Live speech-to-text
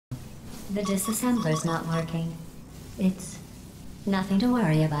The disassembler's not working. It's nothing to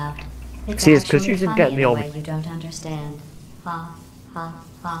worry about. It's See, it's 'cause actually you didn't funny get me in a on. way you don't understand. Ha, ha,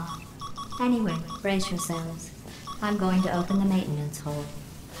 ha. Anyway, brace yourselves. I'm going to open the maintenance hole.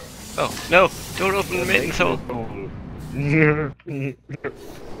 Oh, no! Don't open the maintenance hole!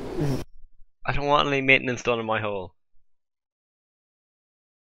 I don't want any maintenance done in my hole.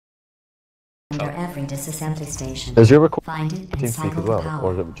 Under every disassembly station. Is your recording Find it and sync cycle as the well, power.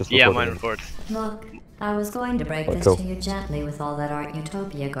 or is it just Yeah, recording? mine records. Look, I was going to break this cool. to you gently with all that Art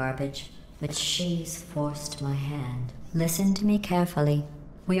Utopia garbage, but she's forced my hand. Listen to me carefully.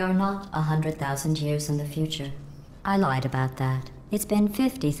 We are not 100,000 years in the future. I lied about that. It's been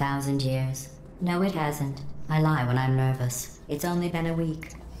 50,000 years. No, it hasn't. I lie when I'm nervous. It's only been a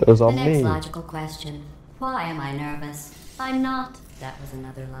week. It was The on next me. logical question. Why am I nervous? I'm not. That was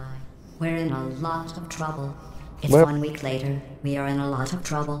another lie. We're in a lot of trouble. It's Well- 1 week later. We are in a lot of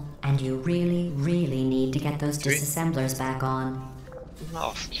trouble. And you really, really need to get those disassemblers back on. I'm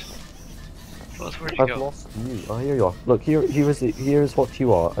lost. Fuzz, where'd you I've go? lost you. Oh, here you are. Look, here is what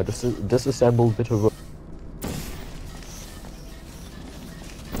you are. A disassembled bit of.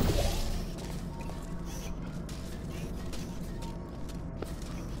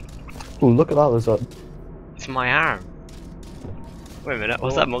 Oh, look at that. There's a. It's my arm. Wait a minute,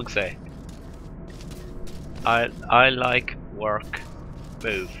 what's that mug say? I like work.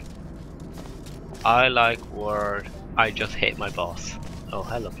 Move. I like word. I just hate my boss. Oh,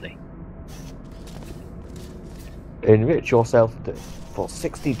 how lovely. Enrich yourself. For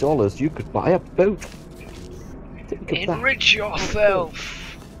 $60, you could buy a boat. Think of that. Enrich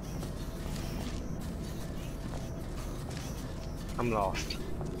yourself! I'm lost.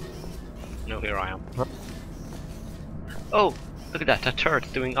 No, here I am. Huh? Oh, look at that, that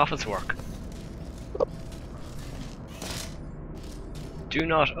turret's doing office work. Do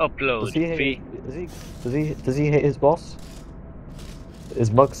not upload. Does he hate his boss? His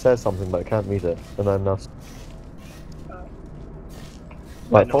mug says something, but I can't read it. And then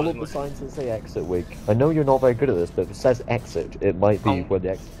right, know follow his the mug. signs that say exit, Wig. I know you're not very good at this, but if it says exit, it might be where the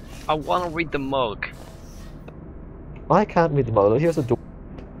exit. I want to read the mug. I can't read the mug. Here's a door.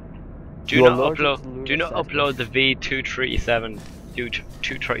 Do You are not allergic to upload. lunar Do not sediment. upload the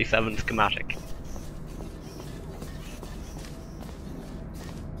V237 schematic.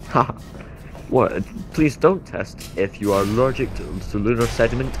 Haha. What? Please don't test if you are allergic to lunar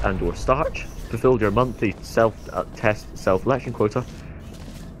sediment and/or starch. Fulfill your monthly self-test self-election quota.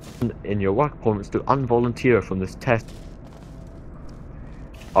 In your work performance to unvolunteer from this test.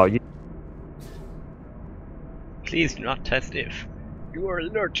 Are you? Please do not test if you are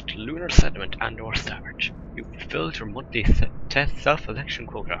allergic to lunar sediment and/or starch. You fulfilled your monthly test self-selection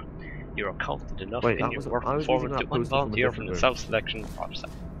quota. You are confident enough Wait, in that your was- work I was reading performance that to poster from a unvolunteer from different the room. self-selection process.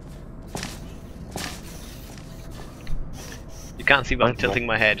 You can't see, but I'm Right, tilting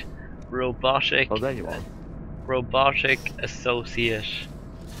my head. Robotic. Oh, there you are. Robotic associate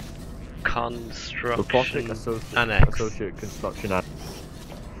Robotic construction annex. associate construction. Like,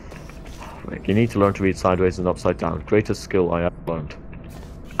 you need to learn to read sideways and upside down. Greatest skill I ever learned.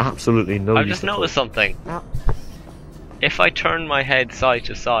 Absolutely no I've use just at all. noticed something. Ah. If I turn my head side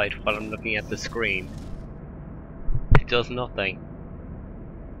to side while I'm looking at the screen, it does nothing.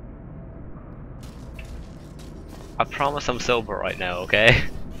 I promise I'm sober right now, okay?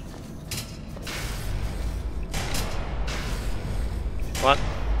 What?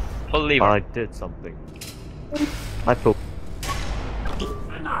 Pull the lever. I did something. I pulled.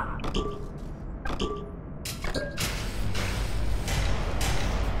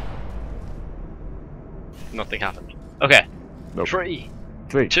 Nothing happened. Okay. Nope. 3,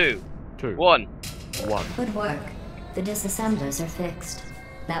 3, 2, 2, 1. 1. Good work. The disassemblers are fixed.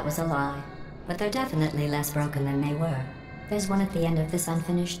 That was a lie. But they're definitely less broken than they were. There's one at the end of this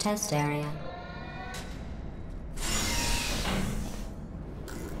unfinished test area.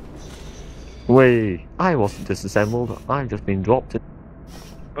 Wait, I wasn't disassembled. I've just been dropped in.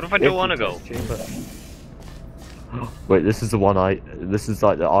 What if I don't want to go? test chamber. Wait, this is the one this is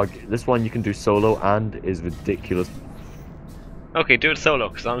like this one you can do solo and is ridiculous. Okay, do it solo,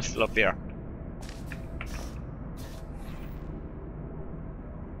 because I'm still up here.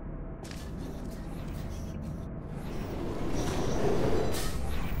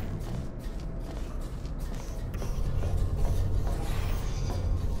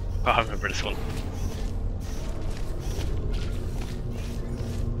 Oh, I remember this one.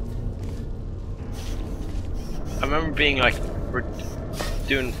 I remember being like, we're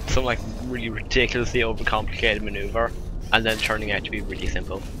doing some like really ridiculously overcomplicated maneuver, and then turning out to be really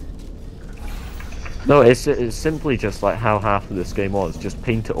simple. No, it's simply just like how half of this game was. Just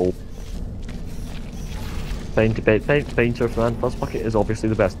paint it all. Painter from Plus Bucket is obviously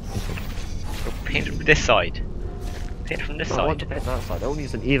the best. So paint it from this side. Paint it from this I want to side. paint that side. I only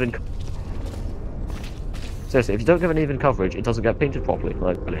use an even. Seriously, if you don't give an even coverage, it doesn't get painted properly.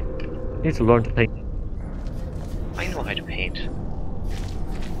 Like, really. You need to learn to paint. I know how to paint.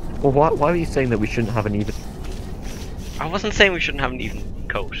 Well, why are you saying that we shouldn't have an even? I wasn't saying we shouldn't have an even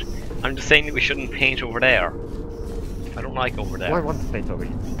coat. I'm just saying that we shouldn't paint over there. I don't like over there. Why want to paint over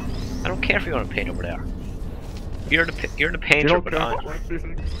here? I don't care if you want to paint over there. You're the painter, but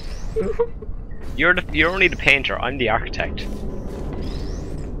you're only the painter. I'm the architect.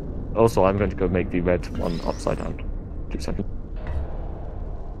 Also, I'm going to go make the red one upside down. 2 seconds.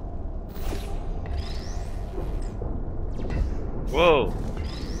 Whoa!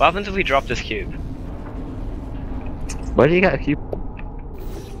 What happens if we drop this cube? Where do you get a cube?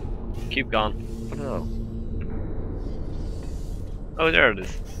 Cube gone. I don't know. Oh, there it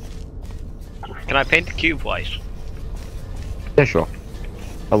is. Can I paint the cube white? Yeah, sure.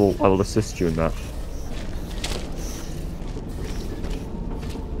 I will assist you in that.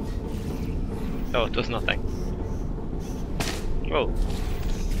 Oh, it does nothing. Whoa.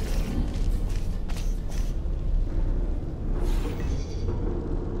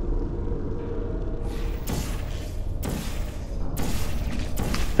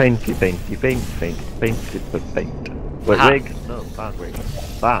 Painty, paint. Wait, Aha. rig? No, bad rig.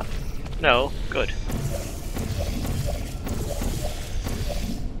 Bad. No, good.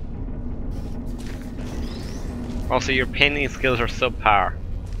 Also, your painting skills are subpar.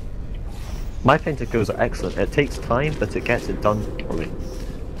 My painting skills are excellent. It takes time, but it gets it done for me.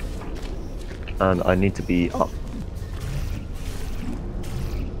 And I need to be up.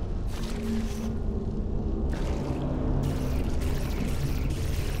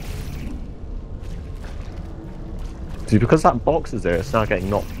 See, because that box is there, it's now getting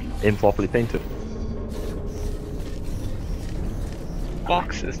not improperly painted.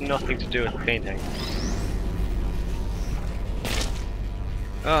 Box is nothing to do with painting.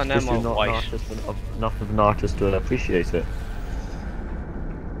 Oh, now Because I'm you're all not white. enough of an artist to appreciate it.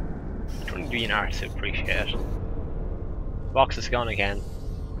 I don't need to be an artist to appreciate it. Box is gone again.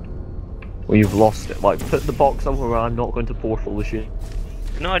 Well, you've lost it. Like, put the box somewhere where I'm not going to portal the shit.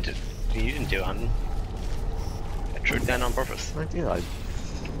 No, you didn't do anything. I threw it down on purpose. I did.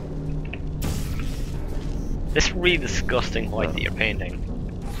 This really disgusting white that you're painting.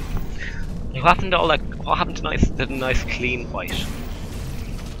 What happened to all that? What happened to the nice clean white?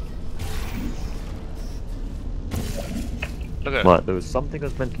 Look at it. Right, there was something I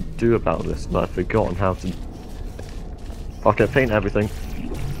was meant to do about this, and I've forgotten how to. Okay, paint everything.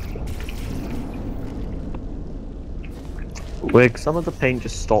 Wig, some of the paint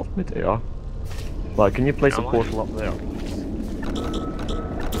just stopped mid-air. Like, can you place a No, portal up there?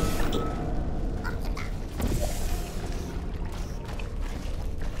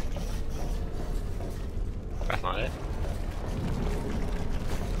 That's not it.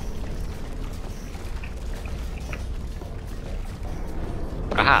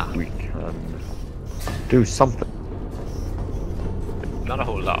 Aha! We can do something. Not a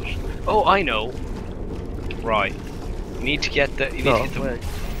whole lot. Oh, I know. Right. You need to get the. You need to get the. wait.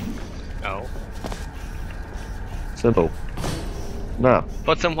 Oh. Simple. Now.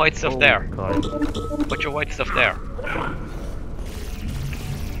 Put some white stuff there. God. Put your white stuff there.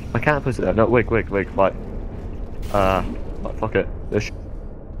 I can't put it there. No, wig, right. Fuck it.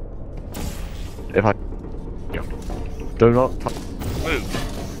 If I. Do not touch. Move.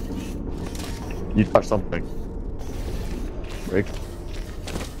 You touch something. Wig.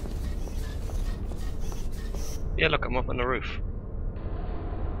 Yeah, look, I'm up on the roof.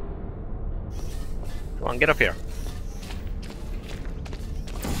 Come on, get up here.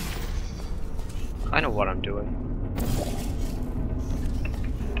 I know what I'm doing.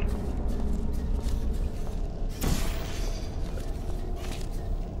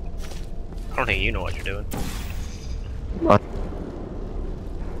 I don't think you know what you're doing. What?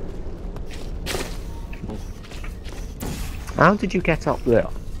 How did you get up there?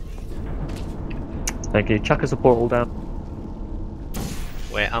 Thank you. Chuck us a portal down.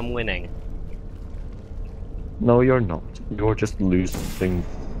 Wait, I'm winning. No, you're not. You're just losing.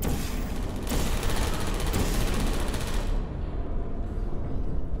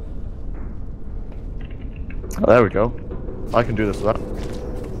 Oh, there we go. I can do this with that.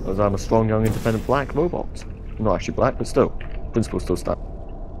 Because I'm a strong, young, independent black robot. Not actually black, but still. Principle still stands.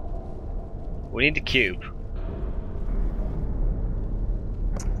 We need the cube.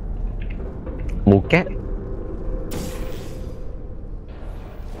 We'll get it.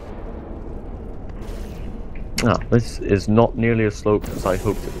 Ah, this is not nearly as sloped as I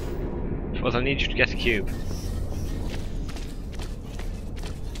hoped it. Well, I need you to get the cube.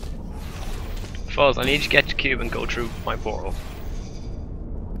 Fuzz, I need you to get the cube and go through my portal.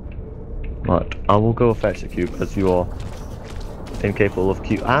 Right, I will go fetch the cube as you are incapable of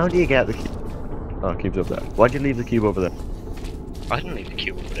cube. How do you get the cube? Oh, cube's over there. Why'd you leave the cube over there? I didn't leave the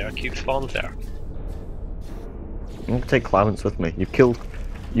cube over there. Cube spawns there. I'm gonna take Clarence with me. You've killed.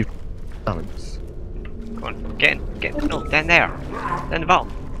 Clarence. Come on, get in. Get in. No, down there. Down the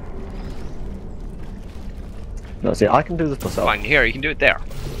bottom. No, see, I can do this myself. Fine, here, you can do it there.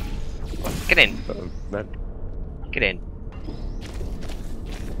 Get in. Man. Get in.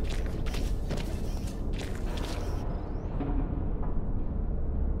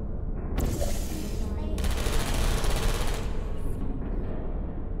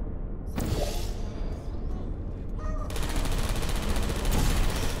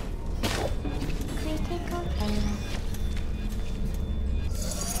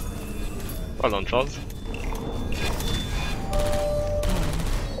 Well done, Fuzz.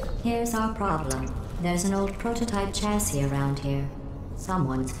 Here's our problem. There's an old prototype chassis around here.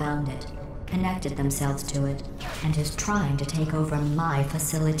 Someone's found it, connected themselves to it, and is trying to take over my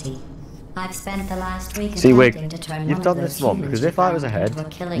facility. I've spent the last week See, Wig, attempting to turn you've one done of this those wrong, humans because if I was found ahead, into a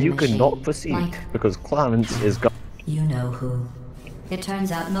killing you could machine, not proceed, like because Clarence is gone. you know who. It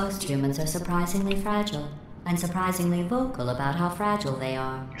turns out most humans are surprisingly fragile, and surprisingly vocal about how fragile they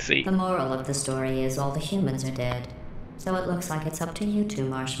are. See? The moral of the story is all the humans are dead. So it looks like it's up to you two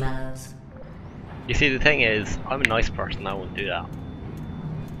marshmallows. You see, the thing is, I'm a nice person, I wouldn't do that.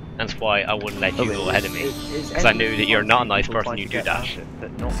 That's why I wouldn't let you go ahead of me. Because I knew that you're not a nice person, you do that.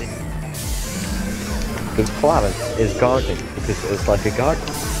 Because Clarence is guarding, because it's like a guard,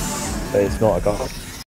 but it's not a guard.